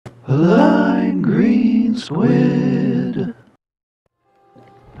LimeGreenSquid.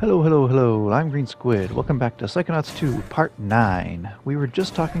 Hello, LimeGreenSquid. Welcome back to Psychonauts 2, Part 9. We were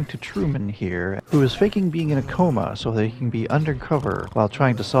just talking to Truman here, who is faking being in a coma so that he can be undercover while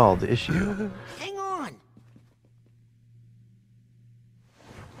trying to solve the issue. Hang on!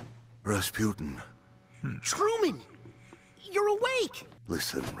 Rasputin. Truman! You're awake!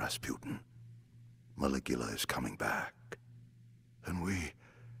 Listen, Rasputin. Maligula is coming back. And we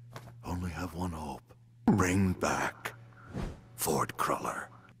only have one hope. Bring back Ford Cruller.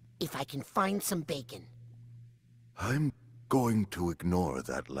 If I can find some bacon. I'm going to ignore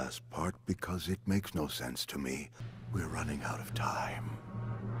that last part because it makes no sense to me. We're running out of time.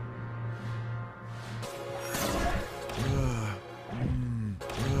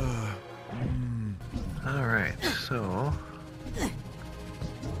 Alright, so...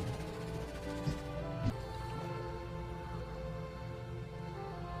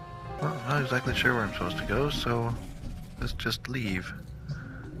 Well, I'm not exactly sure where I'm supposed to go, so let's just leave.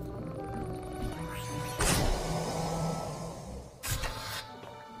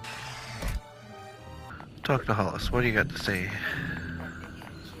 Talk to Hollis. What do you got to say?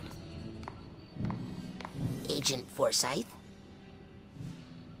 Agent Forsyth?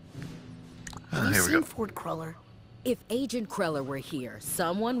 Oh, Have you here we seen go. Ford Cruller? If Agent Cruller were here,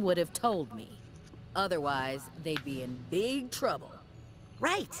 someone would have told me. Otherwise, they'd be in big trouble.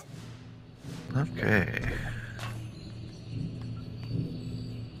 Right. Okay.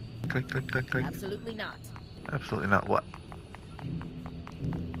 Click, click, click, click. Absolutely not. Absolutely not. What?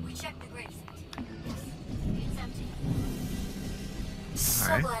 We checked the grave site. Yes, it's empty. So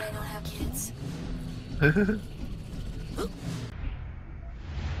Alright. glad I don't have kids.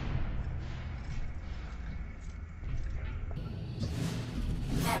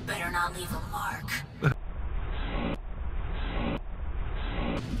 That better not leave a mark.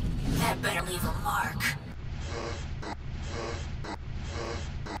 That better leave a mark.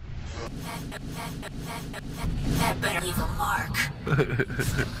 That better leave a mark.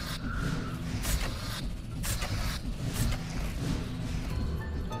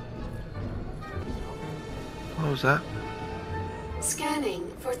 What was that?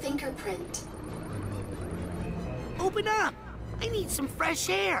 Scanning for fingerprint. Open up! I need some fresh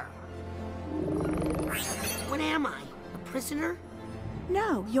air. What am I? A prisoner?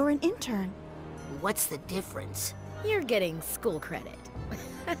 No, you're an intern. What's the difference? You're getting school credit.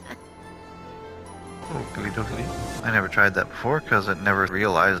 Oakley dokley. I never tried that before because I never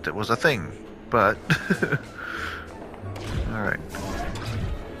realized it was a thing. But alright.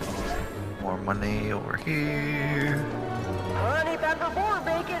 More money over here. Honey Pepper Boar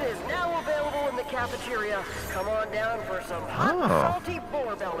Bacon is now available in the cafeteria. Come on down for some hot, salty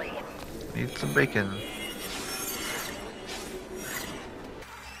boar belly. Need some bacon.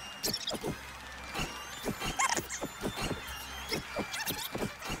 Just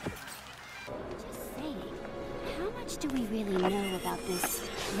saying, how much do we really know about this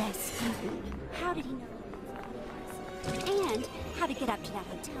Rasputin? How did he know? And how to get up to that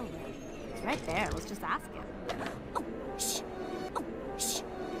hotel room? It's right there. Let's just ask him. Oh, shh. Oh, shh.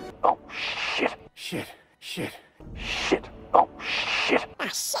 Oh, shit. Shit. Shit. Shit. Oh, shit. Ah,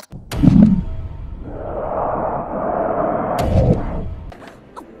 suck.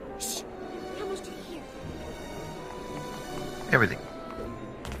 Oh, shh. How much do you hear? Everything.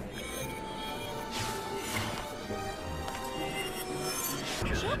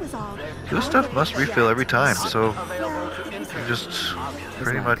 That was all. This stuff must refill every time, so you just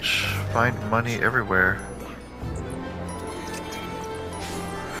pretty much find money everywhere.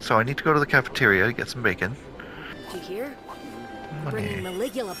 So I need to go to the cafeteria to get some bacon. Do you hear? Bringing Money.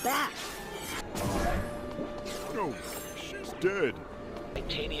 Maligula back. No, she's dead.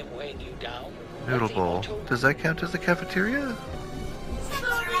 Titanium weighing you down. Noodle bowl. Does that count as the cafeteria?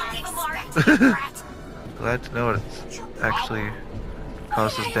 Glad to know it actually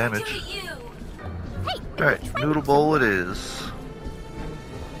causes damage. Alright, noodle bowl it is.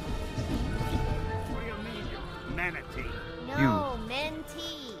 What do you mean, you manatee? No,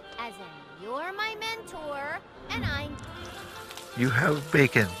 mentee. As in, you're my mentor, and I'm... You have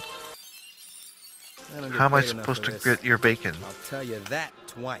bacon. How am I supposed to get your bacon? I'll tell you that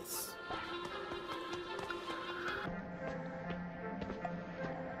twice.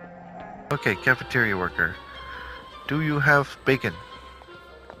 Okay, cafeteria worker. Do you have bacon?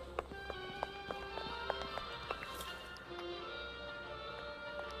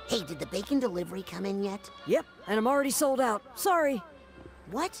 Hey, did the bacon delivery come in yet? Yep, and I'm already sold out. Sorry.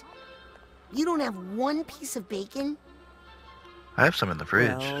 What? You don't have one piece of bacon? I have some in the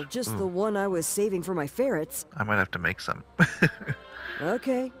fridge. Well, just Ooh, the one I was saving for my ferrets. I might have to make some.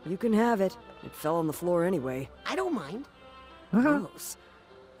 Okay, you can have it. It fell on the floor anyway. I don't mind. Gross.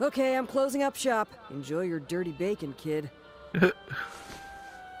 Okay, I'm closing up shop. Enjoy your dirty bacon, kid.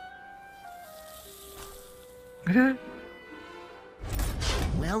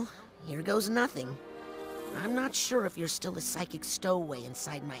 Well, here goes nothing. I'm not sure if you're still a psychic stowaway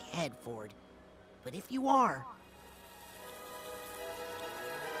inside my head, Ford. But if you are...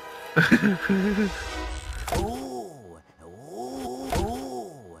 Ooh! Ooh!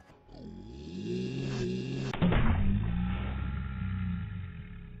 Ooh!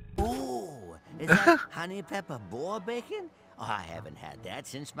 Ooh! Is that honey pepper boar bacon? Oh, I haven't had that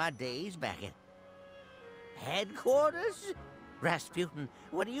since my days back at... headquarters? Rasputin,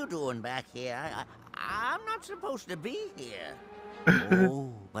 what are you doing back here? I'm not supposed to be here.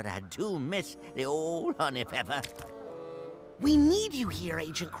 Oh, but I do miss the old honey pepper. We need you here,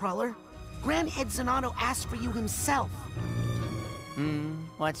 Agent Cruller. Grand Head Zanotto asked for you himself.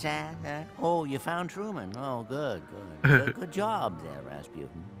 What's that? Oh, you found Truman. Oh, good, good. Good job there,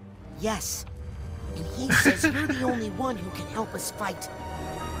 Rasputin. Yes. And he says you're the only one who can help us fight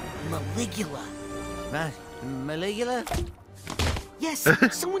Maligula. Maligula? Yes,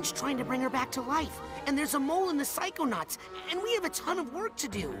 someone's trying to bring her back to life. And there's a mole in the Psychonauts, and we have a ton of work to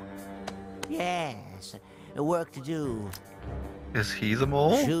do. Yes, work to do. Is he the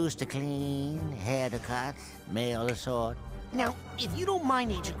mole? Shoes to clean, hair to cut, mail to sort. Now, if you don't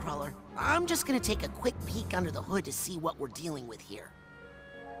mind, Agent Cruller, I'm just gonna take a quick peek under the hood to see what we're dealing with here.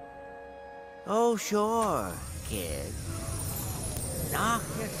 Oh, sure, kid. Knock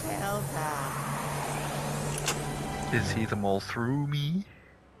yourself out. Is he the mole through me?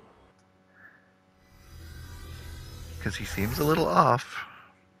 Because he seems a little off.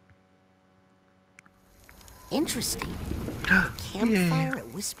 Interesting. A campfire at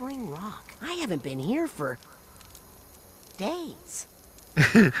Whispering Rock. I haven't been here for... days.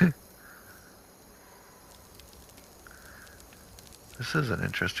 This is an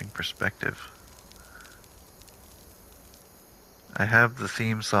interesting perspective. I have the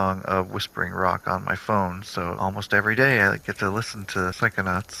theme song of Whispering Rock on my phone, so almost every day I get to listen to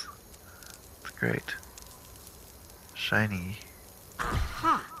Psychonauts. It's great. Shiny.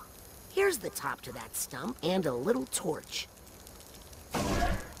 Aha! Here's the top to that stump and a little torch.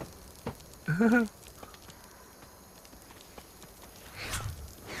 Am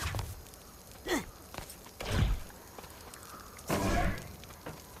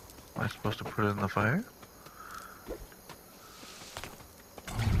I supposed to put it in the fire?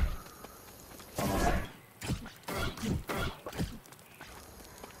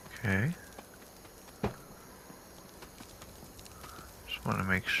 Okay. Just want to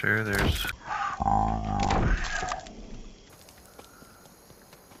make sure there's...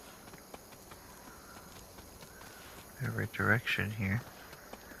 every direction here.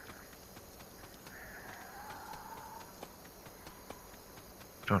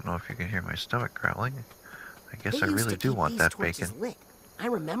 Don't know if you can hear my stomach growling. I guess I really do want that bacon. Lit. I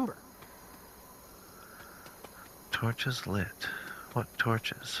remember. Torches lit. What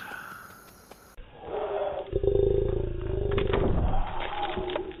torches?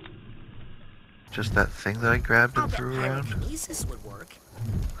 Just that thing that I grabbed and threw around? Pyrokinesis would work.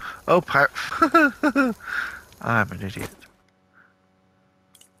 Oh, I'm an idiot.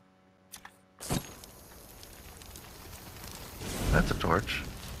 That's a torch.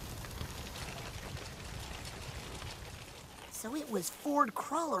 So it was Ford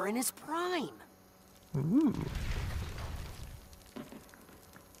Cruller in his prime. Ooh.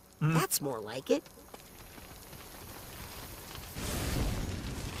 That's more like it.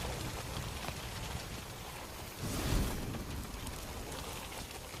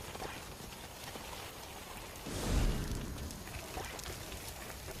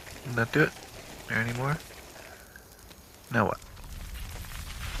 Did that do it? There any more? Now what?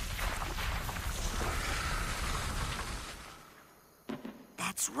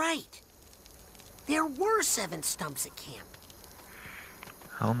 That's right. There were 7 stumps at camp.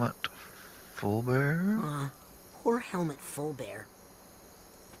 Helmet Fullbear? Poor Helmet Fullbear.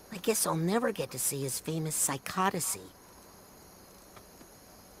 I guess I'll never get to see his famous Psychonaut.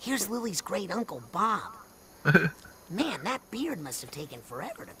 Here's Lily's great uncle, Bob. Man, that beard must have taken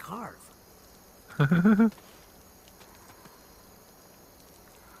forever to carve.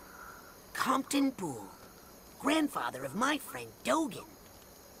 Compton Bull, grandfather of my friend Dogan.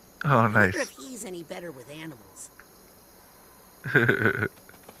 Oh, I nice. wonder if he's any better with animals.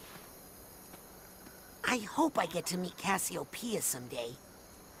 I hope I get to meet Cassiopeia someday.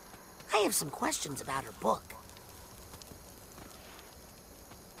 I have some questions about her book.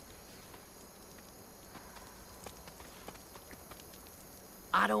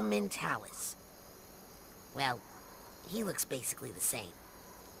 Auto Mentalis. Well, he looks basically the same.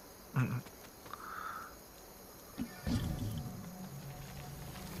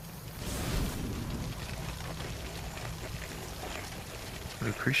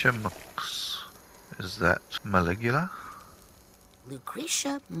 Lucretia Mux. Is that Maligula?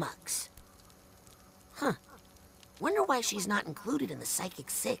 Lucretia Mux. Huh. Wonder why she's not included in the Psychic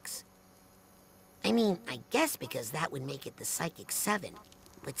 6. I mean, I guess because that would make it the Psychic 7.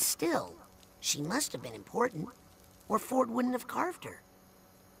 But still, she must have been important, or Ford wouldn't have carved her.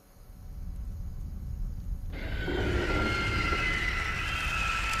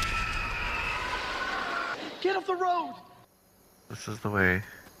 Get off the road! This is the way.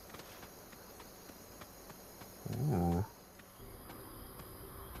 Ooh.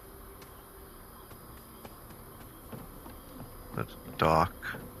 Let's dock.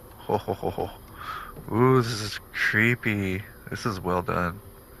 Ho ho ho ho. Ooh, this is creepy. This is well done.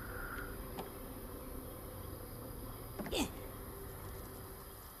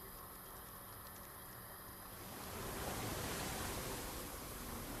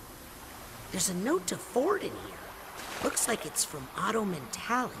 There's a note to Ford in here. Looks like it's from Auto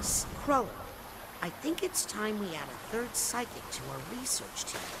Mentalis. Cruller. I think it's time we add a third psychic to our research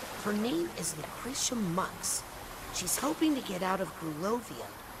team. Her name is Lucretia Mux. She's hoping to get out of Grulovia,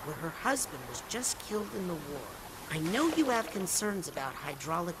 where her husband was just killed in the war. I know you have concerns about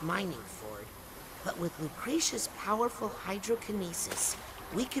hydraulic mining, Ford, but with Lucretia's powerful hydrokinesis,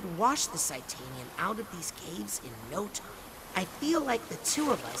 we could wash the Titanium out of these caves in no time. I feel like the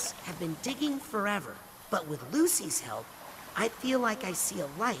two of us have been digging forever, but with Lucy's help, I feel like I see a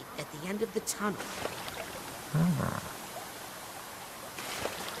light at the end of the tunnel.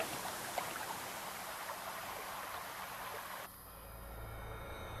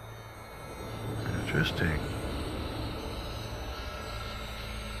 Interesting.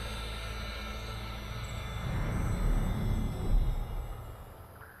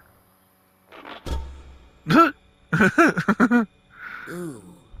 Ooh.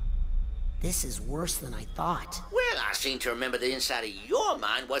 This is worse than I thought. Well, I seem to remember the inside of your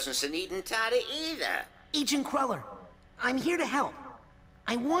mind wasn't so neat and tidy either. Agent Cruller, I'm here to help.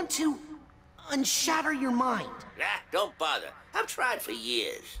 I want to unshatter your mind. Ah, don't bother. I've tried for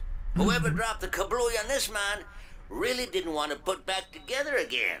years. Whoever dropped the kablooey on this mine really didn't want to put back together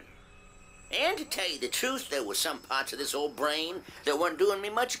again. And to tell you the truth, there were some parts of this old brain that weren't doing me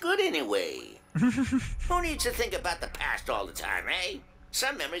much good anyway. Who needs to think about the past all the time, eh?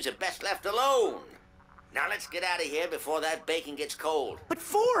 Some memories are best left alone. Now let's get out of here before that bacon gets cold. But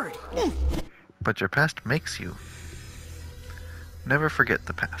Ford! But your past makes you. Never forget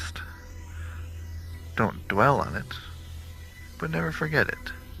the past. Don't dwell on it, but never forget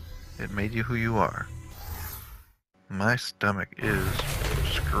it. It made you who you are. My stomach is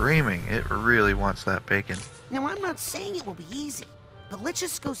screaming. It really wants that bacon. Now, I'm not saying it will be easy, but let's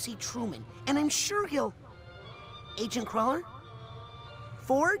just go see Truman, and I'm sure he'll... Agent Cruller?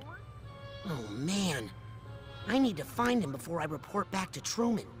 Ford? Oh, man. I need to find him before I report back to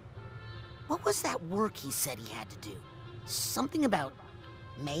Truman. What was that work he said he had to do? Something about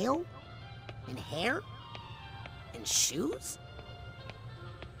mail? And hair? And shoes?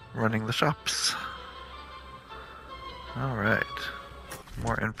 Running the shops. Alright.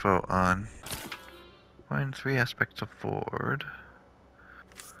 More info on... Find 3 aspects of Ford.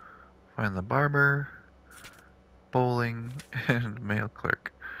 Find the barber, bowling, and mail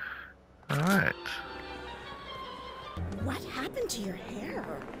clerk. Alright. What happened to your hair?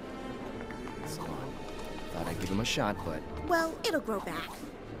 Thought I'd give him a shot, but... Well, it'll grow back.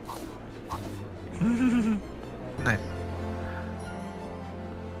 Nice.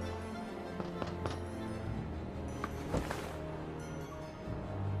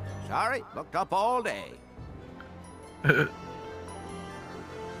 Sorry, booked up all day. I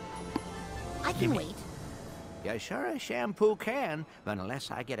can wait. You sure as shampoo can, but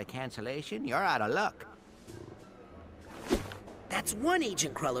unless I get a cancellation, you're out of luck. That's one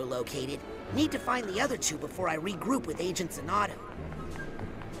Agent Cruller located. Need to find the other 2 before I regroup with Agent Zanotto.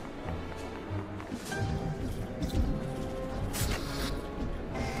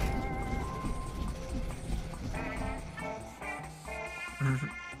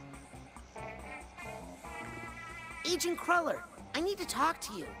 Agent Cruller, I need to talk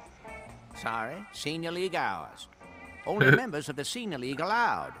to you. Sorry, Senior League hours. Only members of the Senior League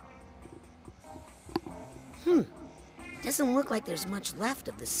allowed. Doesn't look like there's much left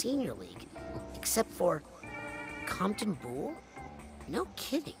of the Senior League, except for Compton Boole? No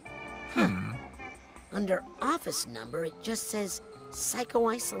kidding. Under office number, it just says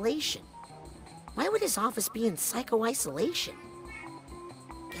Psycho-Isolation. Why would his office be in Psycho-Isolation?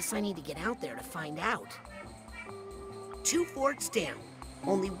 Guess I need to get out there to find out. 2 forts down.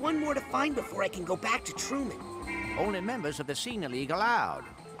 Only 1 more to find before I can go back to Truman. Only members of the Senior League allowed.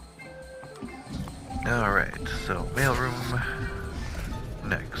 Alright, so mailroom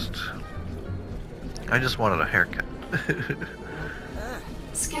next. I just wanted a haircut.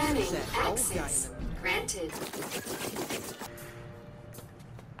 Scanning. Access granted.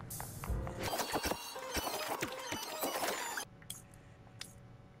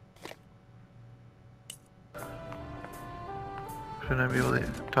 Shouldn't I be able to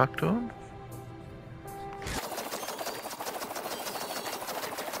talk to him?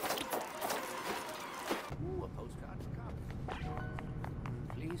 Ooh, a postcard for copy.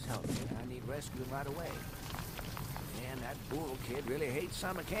 Please help me. I need rescuing right away. Man, that bull kid really hates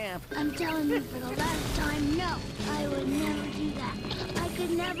summer camp. I'm telling you for the last time, no. I would never do that. I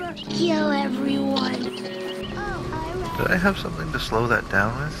could never kill everyone. Oh, Did I have something to slow that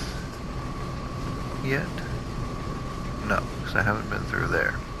down with? Yet? No, because I haven't been through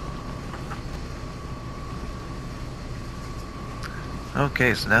there.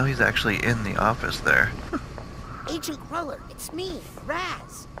 Okay, so now he's actually in the office there. Agent Cruller, it's me,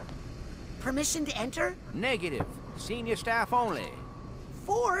 Raz. Permission to enter? Negative. Senior staff only.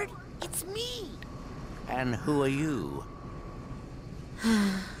 Ford, it's me. And who are you?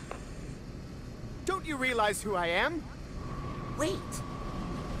 Don't you realize who I am? Wait.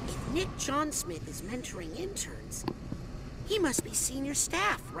 If Nick John Smith is mentoring interns, he must be senior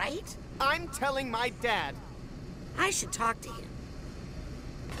staff, right? I'm telling my dad. I should talk to him.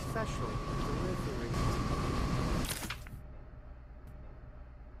 Special delivery.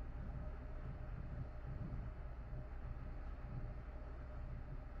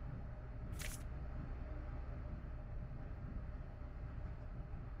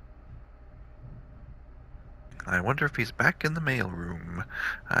 I wonder if he's back in the mailroom.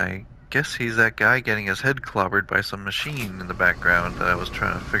 I guess he's that guy getting his head clobbered by some machine in the background that I was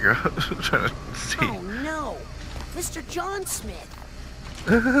trying to figure out, trying to see. Oh no! Mr. John Smith!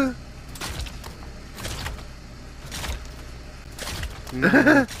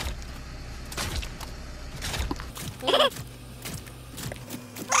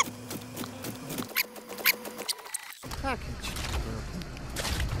 Package.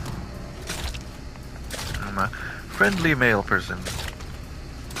 I'm a friendly mail person.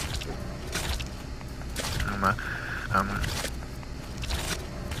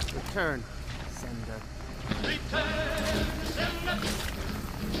 Return. Sender.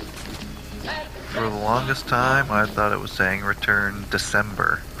 For the longest time, I thought it was saying return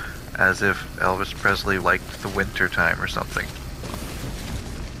December, as if Elvis Presley liked the winter time or something.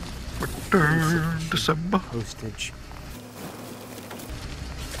 Return December. Postage.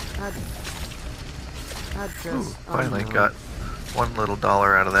 Ooh, finally got one little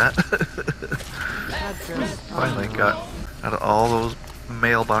dollar out of that. Finally got out of all those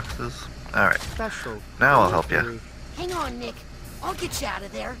mailboxes. Alright, now I'll help you. Hang on, Nick. I'll get you out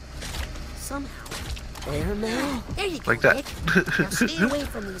of there. Somehow. Airmail? There you go, Like that. Nick. Now stay away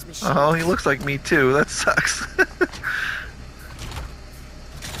from these machines. Oh, he looks like me too. That sucks.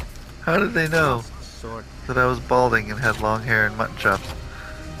 How did they know that I was balding and had long hair and mutton chops?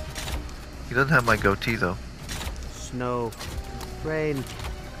 He doesn't have my goatee though. Snow. Rain.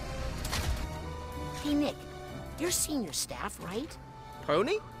 Hey, Nick. You're senior staff, right?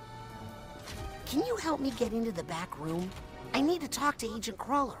 Pony? Can you help me get into the back room? I need to talk to Agent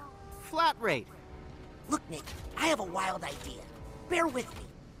Cruller. Flat rate. Look, Nick, I have a wild idea. Bear with me.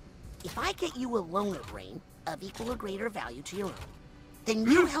 If I get you a loner brain of equal or greater value to your own, then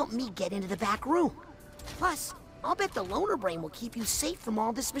you help me get into the back room. Plus, I'll bet the loner brain will keep you safe from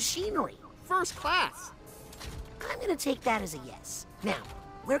all this machinery. First class. I'm gonna take that as a yes. Now,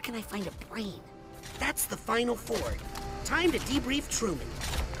 where can I find a brain? That's the final Ford. Time to debrief Truman.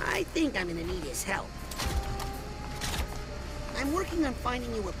 I think I'm gonna need his help. I'm working on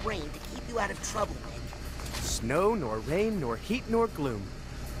finding you a brain to keep you out of trouble, Nick. Snow, nor rain, nor heat, nor gloom.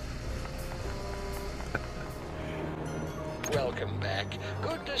 Welcome back.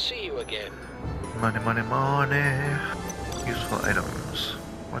 Good to see you again. Money, money, money. Useful items.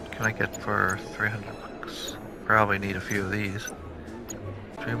 What can I get for 300 bucks? Probably need a few of these.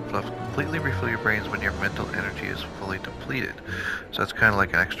 Dream Fluff. Completely refill your brains when your mental energy is fully depleted. So that's kind of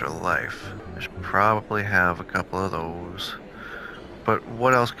like an extra life. I should probably have a couple of those. But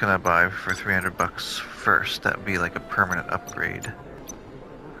what else can I buy for 300 bucks first? That would be like a permanent upgrade.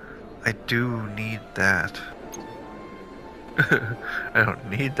 I do need that. I don't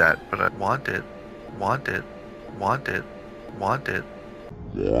need that, but I want it. Want it. Want it. Want it.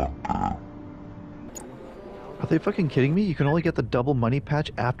 Are they fucking kidding me? You can only get the double money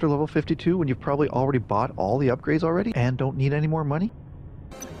patch after level 52 when you've probably already bought all the upgrades already and don't need any more money?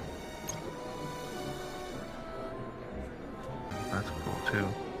 That's cool too.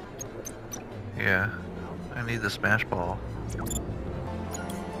 Yeah, I need the smash ball.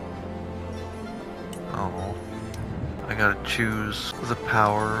 Oh, I gotta choose the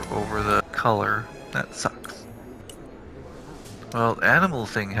power over the color. That sucks. Well, the animal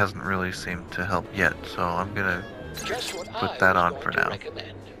thing hasn't really seemed to help yet, so I'm gonna put that on for now. I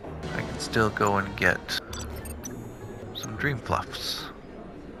can still go and get some dream fluffs.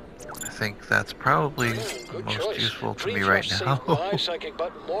 I think that's probably the most useful to me right now. My psychic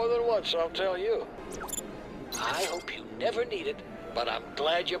button more than once, I'll tell you. I hope you never need it, but I'm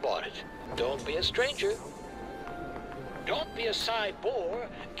glad you bought it. Don't be a stranger. Don't be a Psy-bore.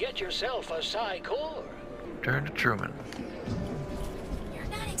 Get yourself a Psy-core. Turn to Truman. You're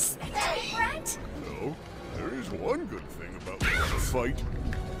not expecting Brent? No, there is one good thing about the fight.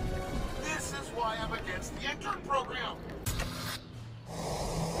 This is why I'm against the intern program.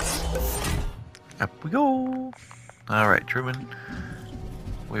 Up we go. Alright, Truman.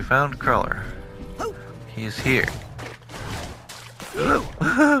 We found Cruller. He's here.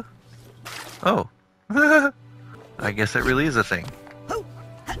 Oh. I guess it really is a thing.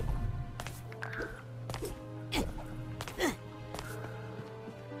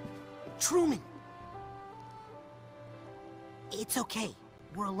 Truman! It's okay.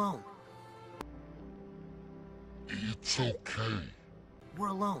 We're alone. It's okay. We're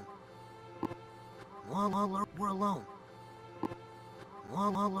alone. We're alone.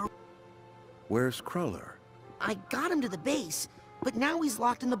 Where's Cruller? I got him to the base, but now he's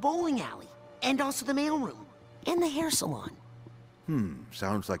locked in the bowling alley, and also the mailroom, and the hair salon.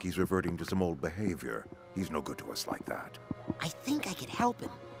 Sounds like he's reverting to some old behavior. He's no good to us like that. I think I could help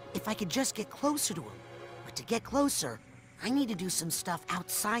him, if I could just get closer to him. But to get closer, I need to do some stuff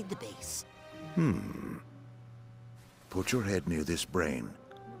outside the base. Put your head near this brain...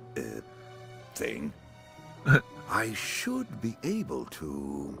 thing. I should be able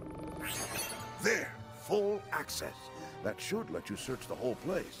to... There! Full access. That should let you search the whole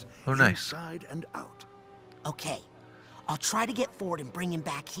place. Oh, nice. Inside and out. Okay. I'll try to get Ford and bring him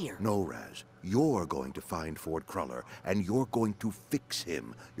back here. No, Raz. You're going to find Ford Cruller, and you're going to fix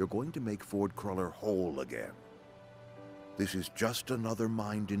him. You're going to make Ford Cruller whole again. This is just another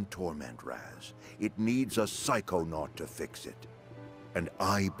mind in torment, Raz. It needs a Psychonaut to fix it. And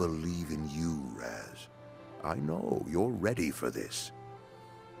I believe in you, Raz. I know you're ready for this.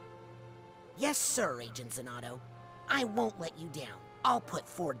 Yes, sir, Agent Zanotto. I won't let you down. I'll put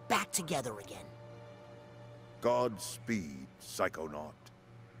Ford back together again. Godspeed, Psychonaut.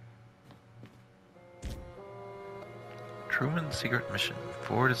 Truman's secret mission.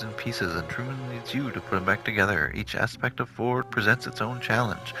 Ford is in pieces and Truman needs you to put him back together. Each aspect of Ford presents its own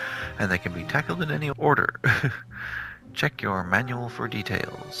challenge, and they can be tackled in any order. Check your manual for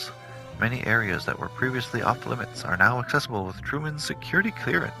details. Many areas that were previously off limits are now accessible with Truman's security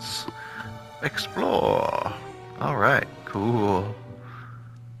clearance. Explore! Alright, cool.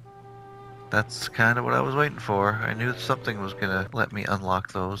 That's kind of what I was waiting for. I knew something was gonna let me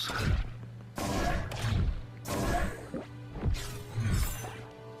unlock those.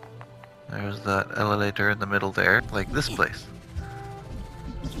 There's that elevator in the middle there, like this place.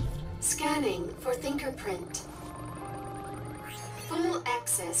 Scanning for fingerprint. Full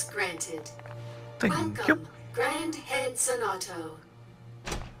access granted. Thank you. Welcome, Grand Head Sonato.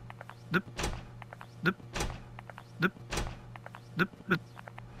 Dip, dip, dip, dip,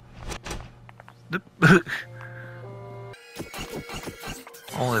 dip, dip.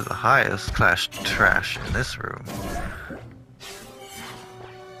 Only the highest class trash in this room.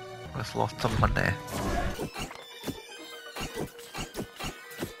 With lots of money.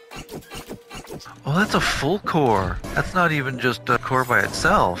 Oh, that's a full core. That's not even just a core by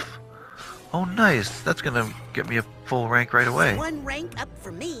itself. Oh, nice. That's gonna get me a full rank right away. One rank up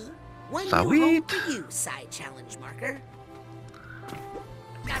for me. One new Sweet. home for you, Psy Challenge marker.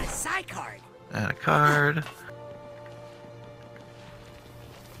 Got a Psy card. And a card.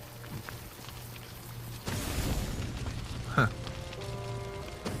 Huh.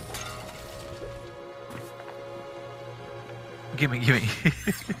 Gimme, gimme.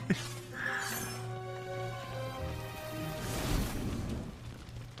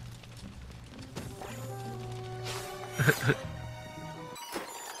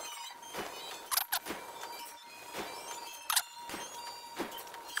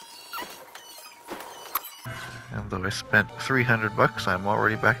 And though I spent $300, I'm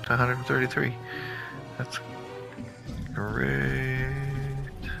already back to 133. That's great.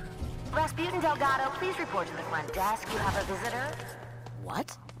 Rasputin's Delgado, please report to the front desk. You have a visitor.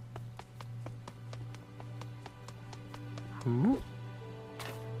 What? Who?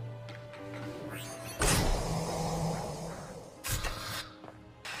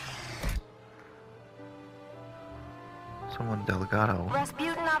 Someone Delgado.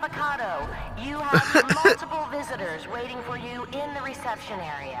 Rasputin Avocado, you have multiple visitors waiting for you in the reception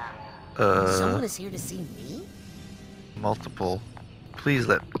area. Someone is here to see me? Multiple. Please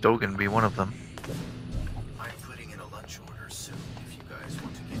let Dogen be one of them. I'm putting in a lunch order soon if you guys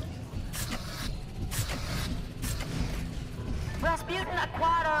want to get in. Rasputin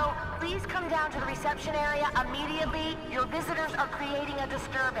Aquato, please come down to the reception area immediately. Your visitors are creating a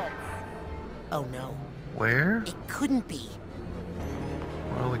disturbance. Oh no. Where? It couldn't be.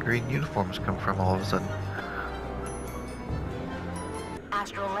 Where all the green uniforms come from all of a sudden?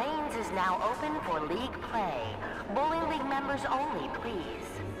 Astral Lanes is now open for League play. Bowling League members only, please.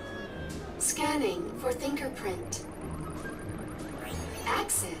 Scanning for fingerprint.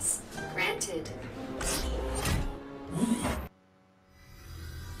 Access granted.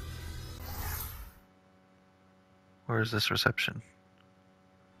 Where is this reception?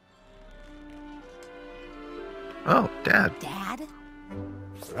 Oh, Dad. Dad?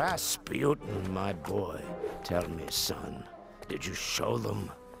 Rasputin, my boy. Tell me, son. Did you show them?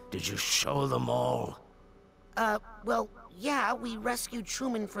 Did you show them all? Well, yeah, we rescued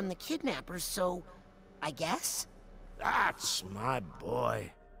Truman from the kidnappers, so I guess? That's my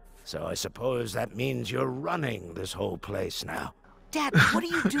boy. So I suppose that means you're running this whole place now. Dad, what are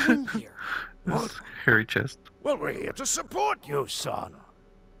you doing here? What? Hairy chest. Well, we're here to support you, son.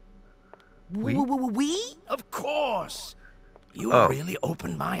 We? Of course. You really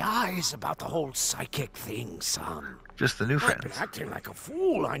opened my eyes about the whole psychic thing, son. Just the new I've friends. been acting like a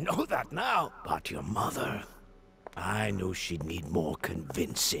fool, I know that now. But your mother, I knew she'd need more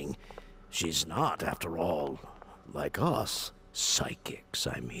convincing. She's not, after all, like us. Psychics,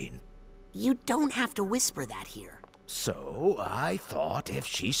 I mean. You don't have to whisper that here. So, I thought if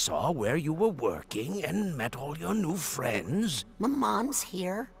she saw where you were working and met all your new friends... My mom's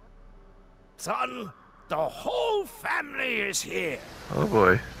here. Son, the whole family is here. Oh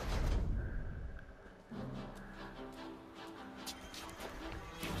boy.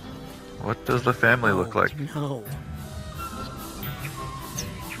 What does the family look like? No.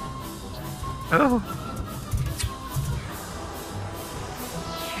 Oh.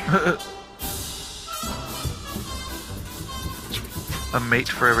 A mate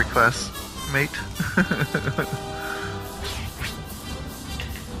for every class mate.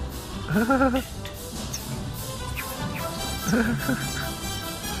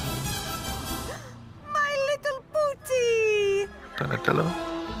 My little booty! Donatello?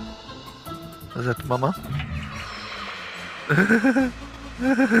 Is that Mama?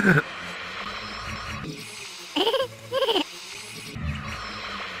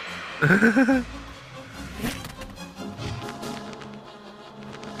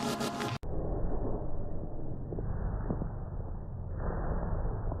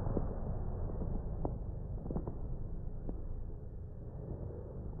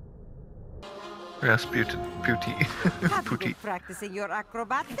 Rasputin, Pooty. Have you Pooty. been practicing your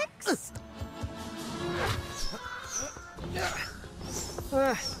acrobatics?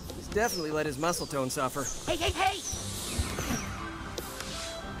 He's definitely let his muscle tone suffer. Hey, hey, hey!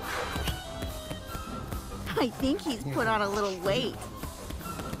 I think he's put on a little weight.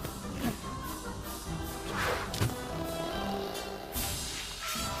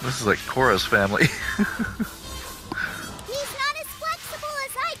 This is like Cora's family. He's not as flexible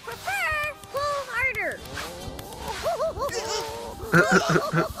as I prefer. Pull harder.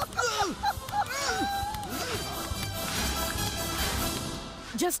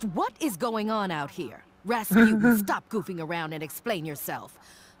 Just what is going on out here? Rasputin, stop goofing around and explain yourself.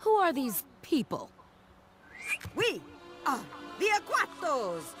 Who are these people? We are the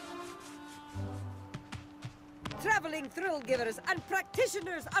Aquatos! Traveling thrill givers and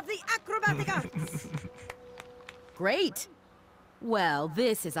practitioners of the acrobatic arts! Great. Well,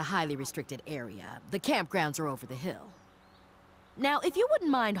 this is a highly restricted area. The campgrounds are over the hill. Now, if you wouldn't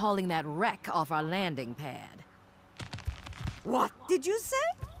mind hauling that wreck off our landing pad. What did you say?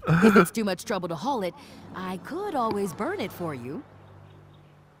 If it's too much trouble to haul it, I could always burn it for you.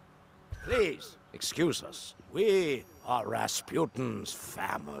 Please, excuse us. We are Rasputin's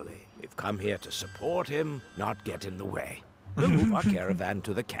family. We've come here to support him, not get in the way. We'll move our caravan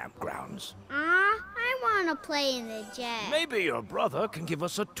to the campgrounds. I want to play in the jet. Maybe your brother can give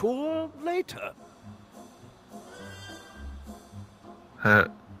us a tour later.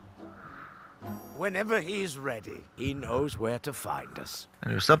 Whenever he's ready, he knows where to find us. I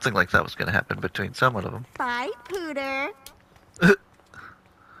knew something like that was going to happen between some of them. Bye, Pooter.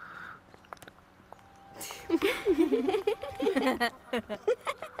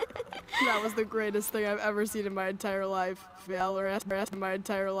 That was the greatest thing I've ever seen in my entire life. Fail or rest in my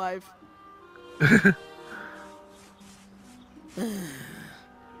entire life. New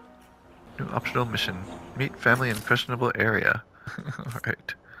optional mission. Meet family in questionable area.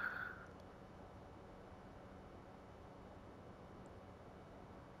 Alright.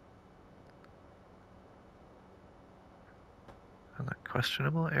 In the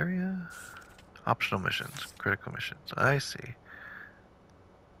questionable area? Optional missions. Critical missions. I see.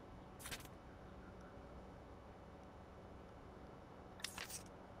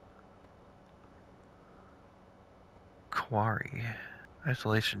 Quarry.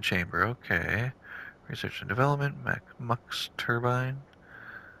 Isolation chamber, okay. Research and development, Mux turbine.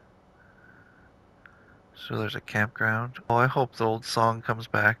 So there's a campground. Oh, I hope the old song comes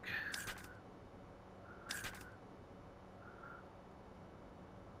back.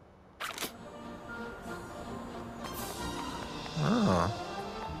 Oh.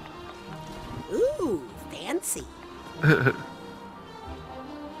 Ooh, fancy.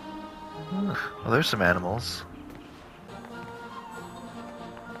 Well, there's some animals.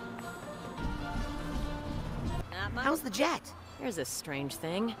 How's the jet? Here's a strange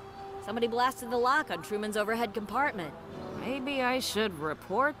thing. Somebody blasted the lock on Truman's overhead compartment. Maybe I should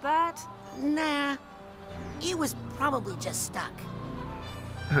report that? Nah. It was probably just stuck.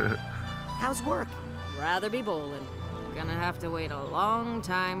 How's work? Rather be bowling. Gonna have to wait a long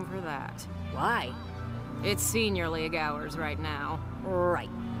time for that. Why? It's senior league hours right now. Right.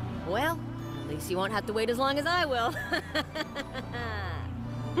 Well, at least you won't have to wait as long as I will.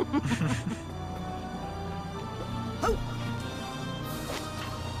 Oh.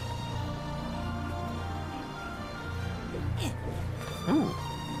 Ooh.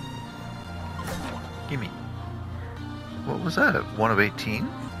 Gimme. What was that? 1 of 18?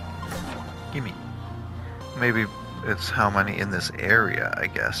 Gimme. Maybe it's how many in this area, I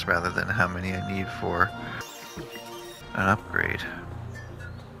guess, rather than how many I need for an upgrade.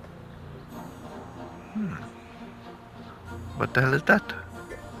 What the hell is that?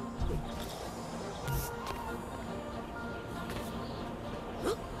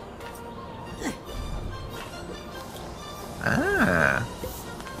 Ah,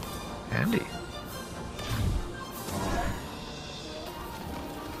 handy.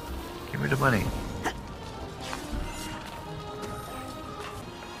 Give me the money.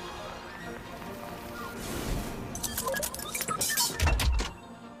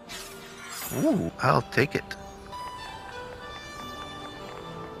 Ooh, I'll take it.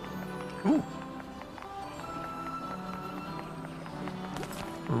 Ooh.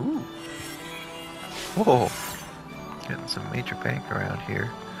 Ooh. Whoa. Getting some major bank around here.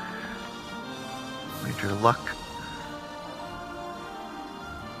 Major luck.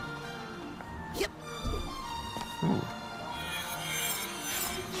 Yep. Ooh.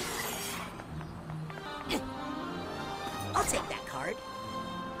 I'll take that card.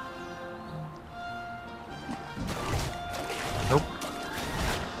 Nope.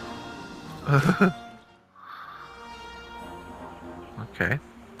 Okay.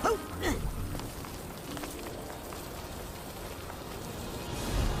 Oh.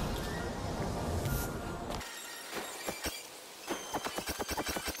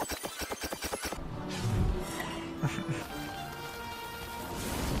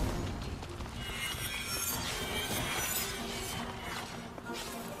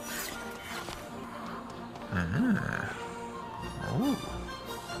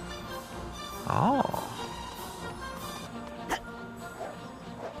 Oh.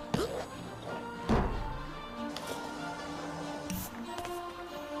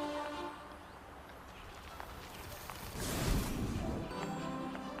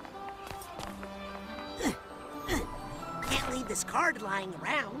 Can't leave this card lying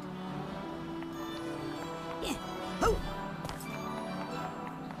around. Oh.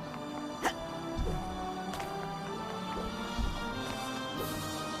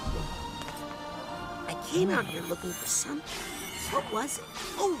 I came out here looking for something. What was it?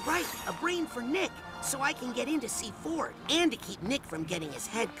 Oh, right, a brain for Nick, so I can get in to see Ford, and to keep Nick from getting his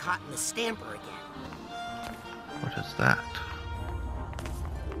head caught in the stamper again. What is that?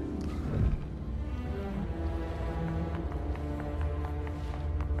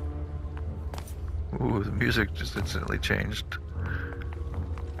 Ooh, the music just instantly changed.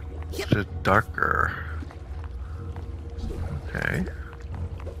 Yep. It's just darker. Okay.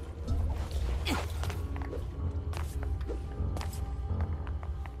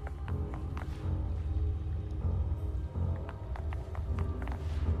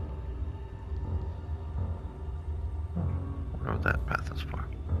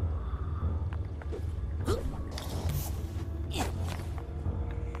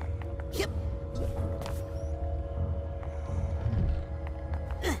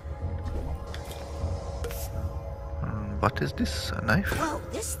 What is this? A knife? Whoa,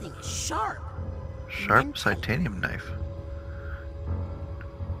 this thing is sharp. Sharp titanium knife.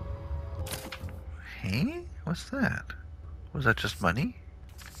 Hey? What's that? Was that just money?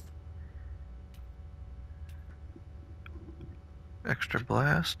 Extra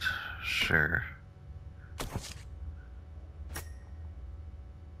blast? Sure.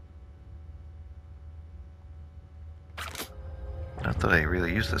 Not that I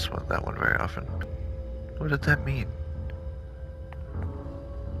really use that one very often. What did that mean?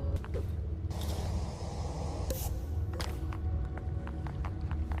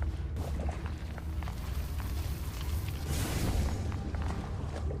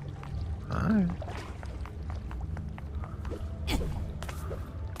 Alright.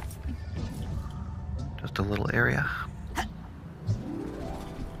 Just a little area.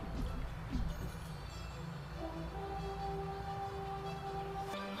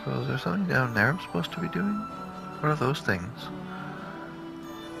 So is there something down there I'm supposed to be doing? What are those things?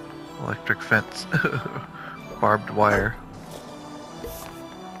 Electric fence. Barbed wire.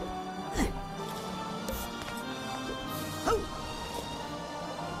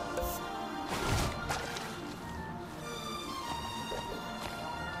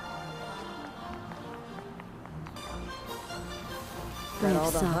 I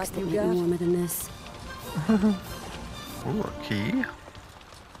have socks that make me warmer than this. Ooh, a key.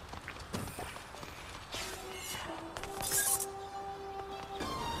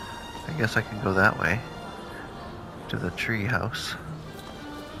 I guess I can go that way to the tree house.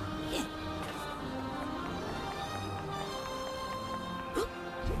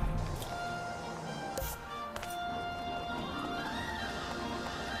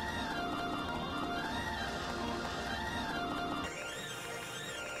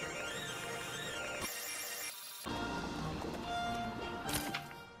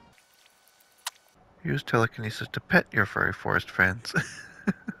 Use telekinesis to pet your furry forest friends.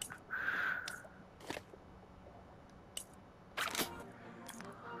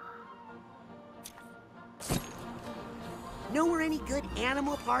 Know where any good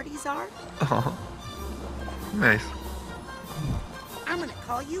animal parties are? Oh, nice. I'm gonna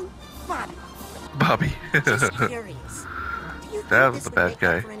call you Bobby. Bobby. Just curious. Do you think That was this the would bad make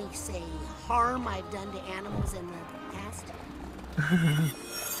guy. up for any, say, harm I've done to animals in the past?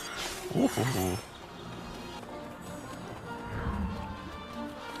 Ooh.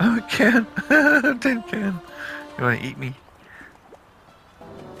 Oh, a can. Tin can. You want to eat me?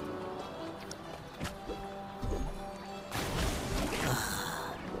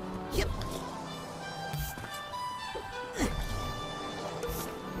 Yep.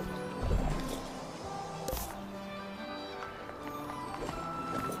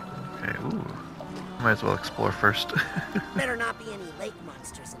 Okay, ooh. Might as well explore first. Better not be any lake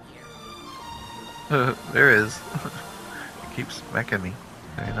monsters in here. There is. It keeps smacking me.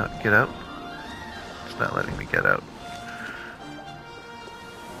 Can I not get out? It's not letting me get out.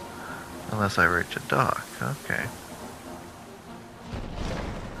 Unless I reach a dock. Okay.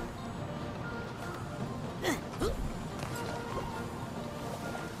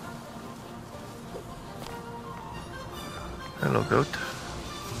 Hello, goat.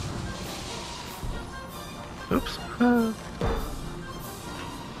 Oops.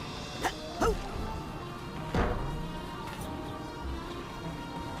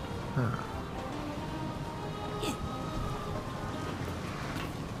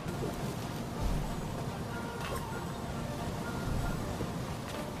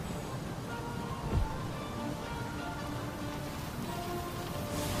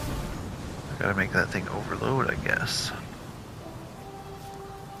 Gotta make that thing overload, I guess.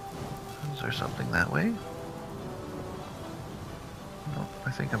 Is there something that way? No,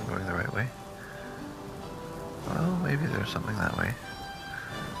 I think I'm going the right way. Well, maybe there's something that way.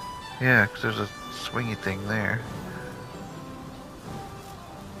 Yeah, because there's a swingy thing there.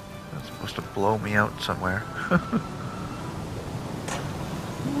 That's supposed to blow me out somewhere.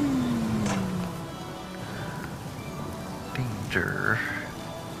 Danger.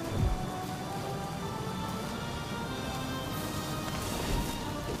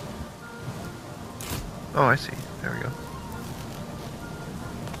 Oh, I see. There we go.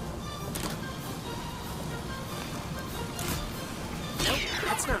 Nope,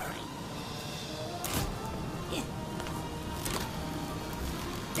 that's not right.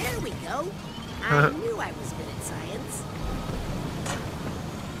 There we go. I knew I was good at science.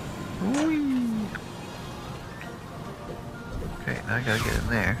 Okay, now I gotta get in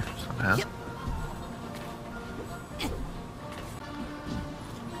there somehow. Yep.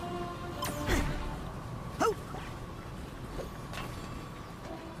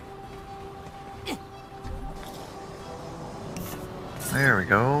 There we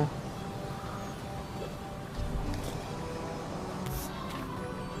go.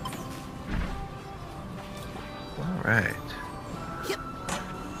 All right.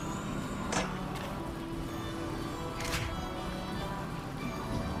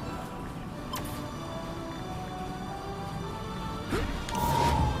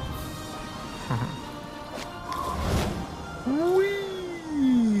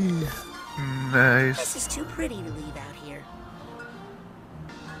 Whee! Nice. This is too pretty to leave out here.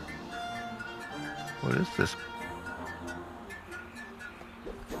 What is this?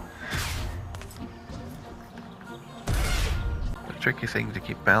 A tricky thing to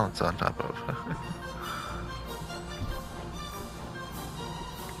keep balance on top of.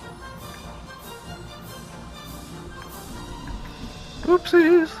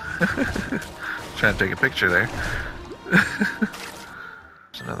 Oopsies! Trying to take a picture there.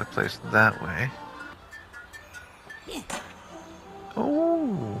 There's another place that way.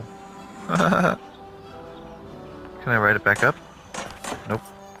 Oh! Can I ride it back up? Nope.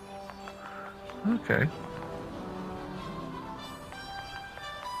 Okay.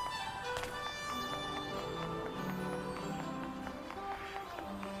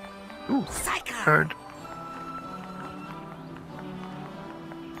 Ooh, card.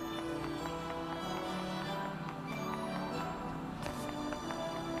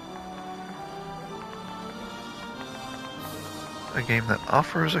 A game that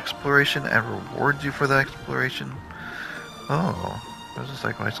offers exploration and rewards you for that exploration. Oh, there's a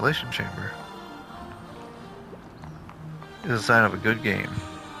psycho-isolation chamber. It's a sign of a good game.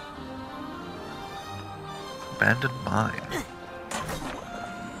 Abandoned mine.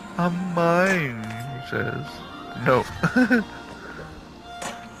 A mine, he says. No.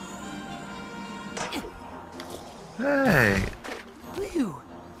 Hey. Whew.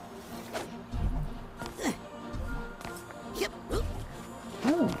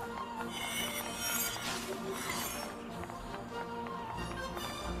 Ooh.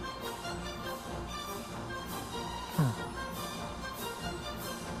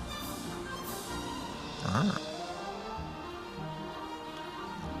 Ah.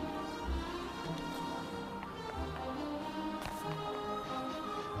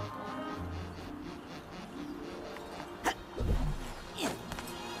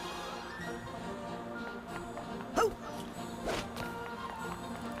 Oh.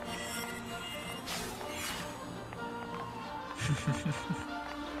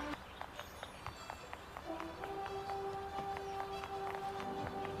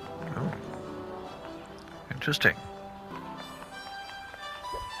 Interesting.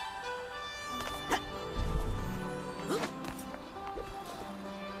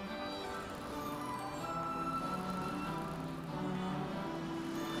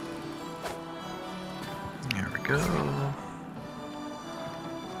 There we go.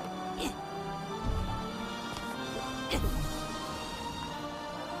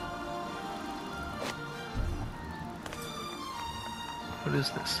 What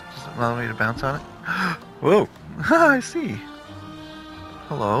is this? Does it allow me to bounce on it? Whoa! I see!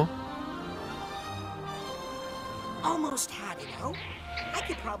 Hello. Almost had it, oh? I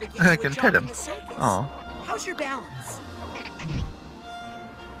could probably get I you can a pet job him. in the circus. Aw. How's your balance?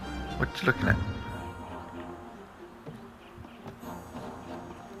 What you looking at?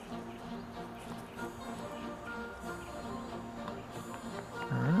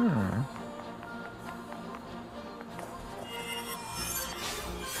 Ah.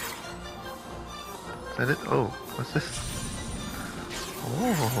 Is that it? Oh, what's this?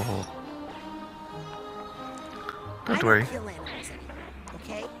 Oh. Don't worry. Kill animals anymore,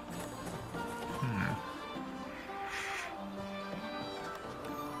 okay?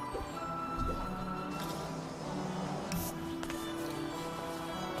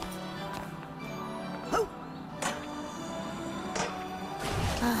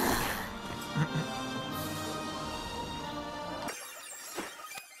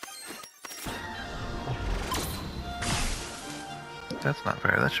 That's not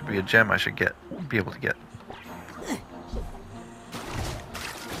fair. That should be a gem I should be able to get.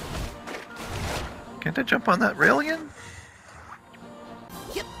 Can't I jump on that rail again?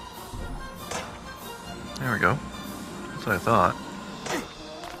 Yep. There we go. That's what I thought.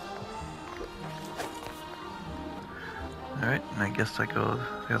 Alright, and I guess I go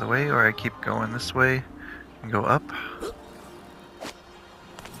the other way, or I keep going this way and go up.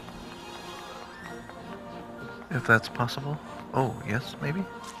 If that's possible. Oh, yes, maybe?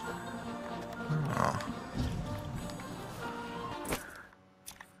 Oh.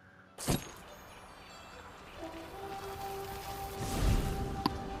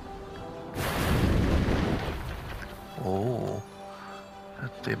 Oh.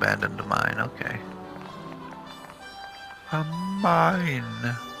 The abandoned mine, okay. A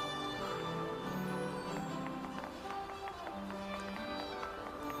mine!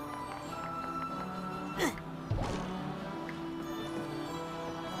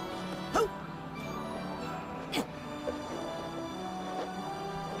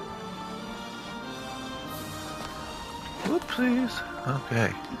 Whoopsies!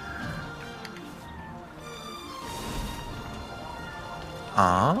 Okay.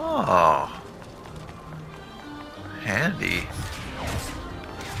 Oh, handy.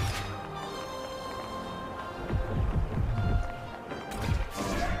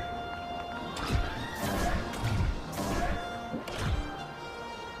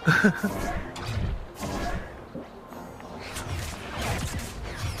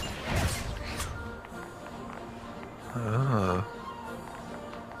 Oh.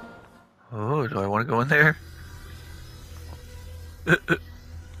 Oh, do I want to go in there?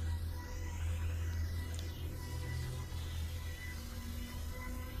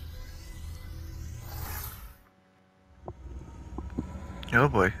 Oh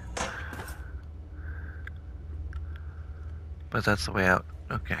boy. But that's the way out.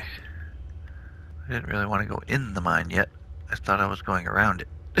 Okay. I didn't really want to go in the mine yet. I thought I was going around it.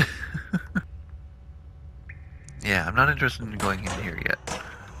 Yeah, I'm not interested in going in here yet.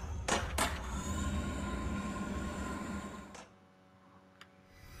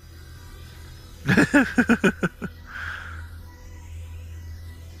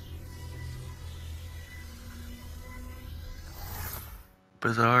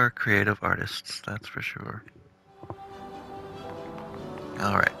 Bizarre creative artists, that's for sure.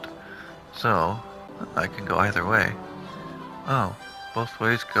 Alright, so I can go either way. Oh, both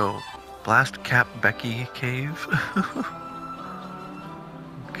ways go. Blastcap Becky Cave.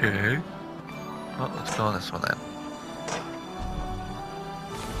 Okay. Well, let's go on this one then.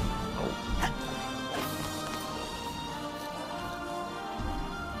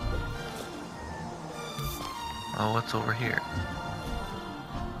 Oh, what's over here?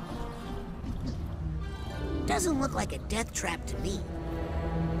 Doesn't look like a death trap to me.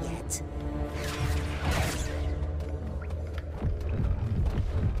 Yet.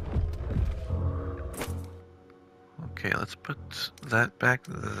 Okay, let's put that back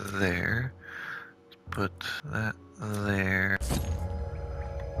there. Let's put that there.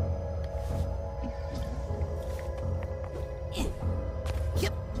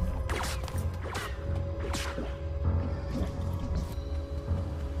 Yep.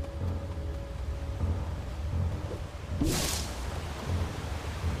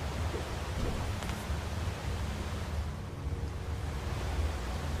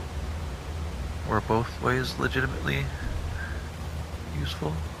 Were both ways legitimately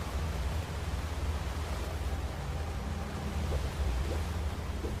useful?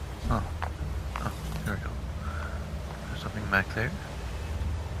 Oh. Oh, there we go. There's something back there.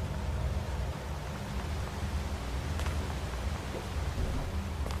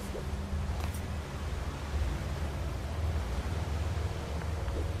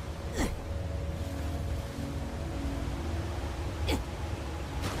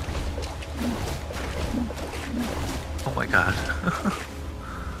 Oh my god.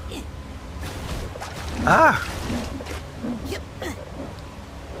 Ah!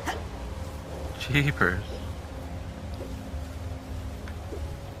 Jeepers.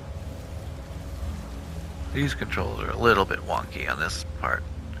 These controls are a little bit wonky on this part.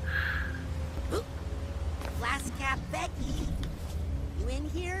 Blastcap Becky, you in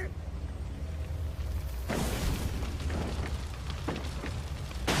here?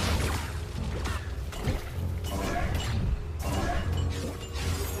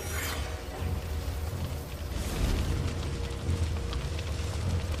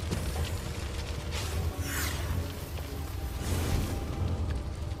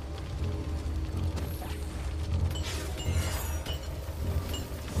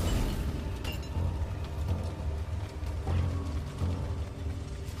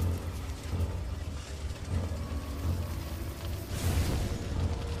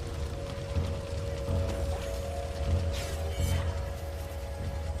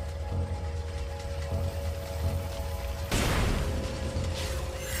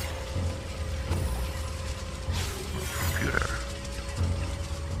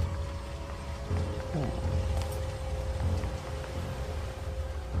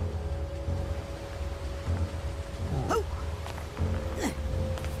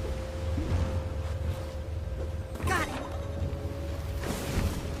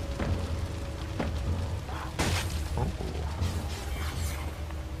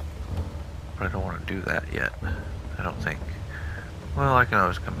 But I don't want to do that yet. I don't think. Well, I can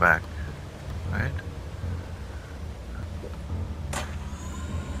always come back, right?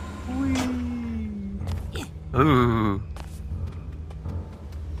 Ooh.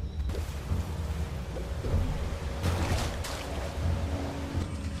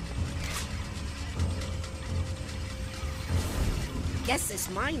 Guess this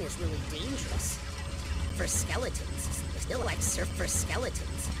mine is really dangerous. For skeletons. Still like surf for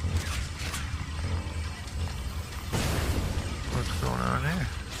skeletons. What's going on there?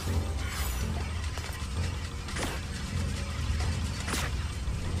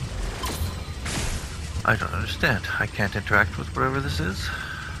 I don't understand. I can't interact with whatever this is.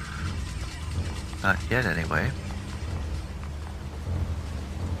 Not yet, anyway.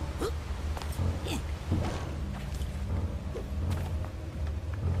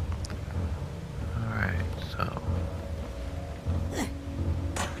 Alright, so...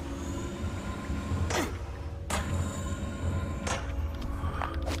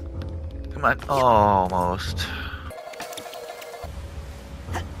 Come on. Almost.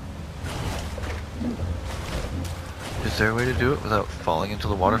 Is there a way to do it without falling into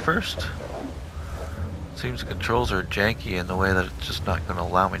the water first? Seems the controls are janky in the way that it's just not going to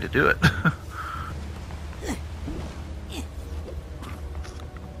allow me to do it.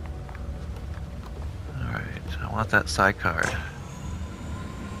 Alright, I want that side card.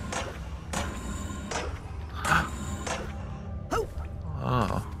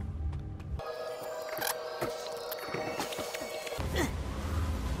 Oh.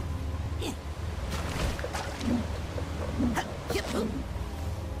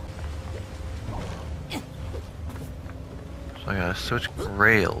 So I gotta switch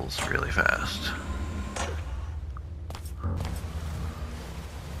rails really fast.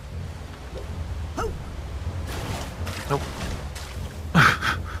 Nope.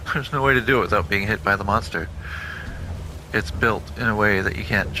 There's no way to do it without being hit by the monster. It's built in a way that you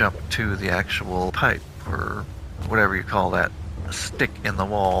can't jump to the actual pipe, or whatever you call that stick in the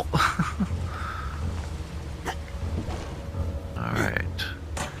wall. Alright.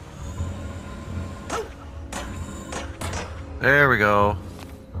 There we go.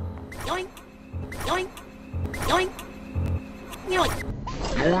 Yoink! Yoink! Yoink! Yoink!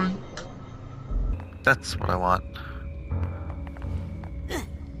 Yoink! That's what I want.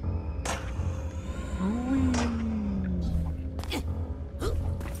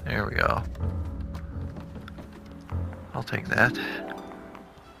 There we go. I'll take that.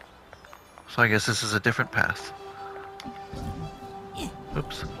 So I guess this is a different path.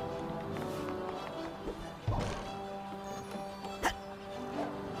 Oops.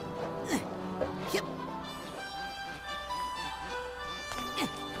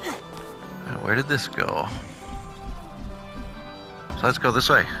 Where did this go? So let's go this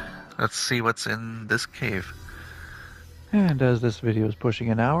way. Let's see what's in this cave. And as this video is pushing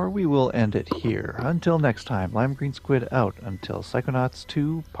an hour, we will end it here. Until next time, LimeGreenSquid out until Psychonauts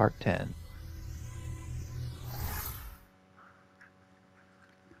 2 Part 10.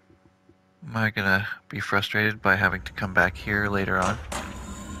 Am I gonna be frustrated by having to come back here later on?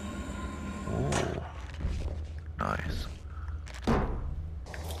 Ooh. Nice.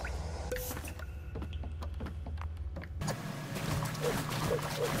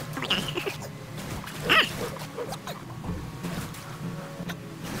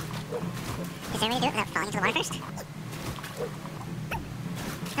 Is there a way to do it without falling into the water first?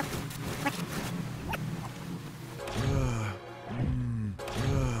 Nope. What?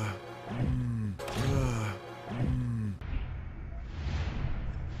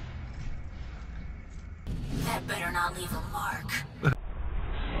 That better not leave a mark.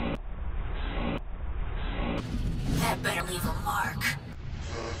 That better leave a mark.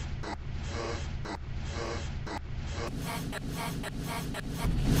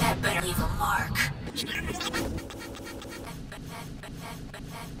 That better leave a mark.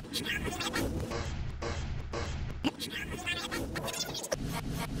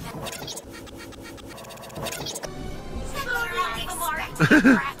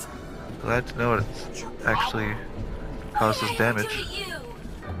 Glad to know it actually causes damage.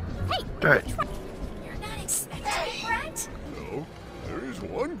 Alright. No, there is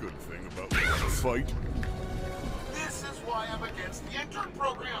one good thing about the fight. This is why I'm against the intern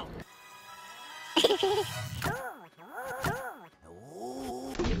program.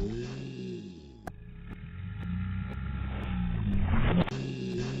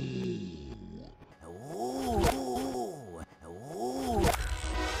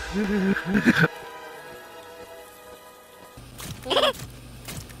 I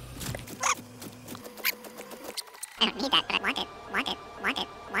don't need that, but I want it. Want it. Want it.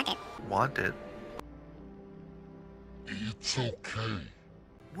 Want it. Want it? It's okay.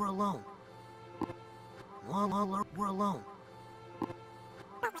 We're alone. We're alone.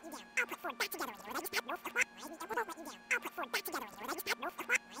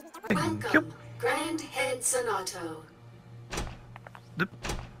 Welcome, Grand Head Sonato.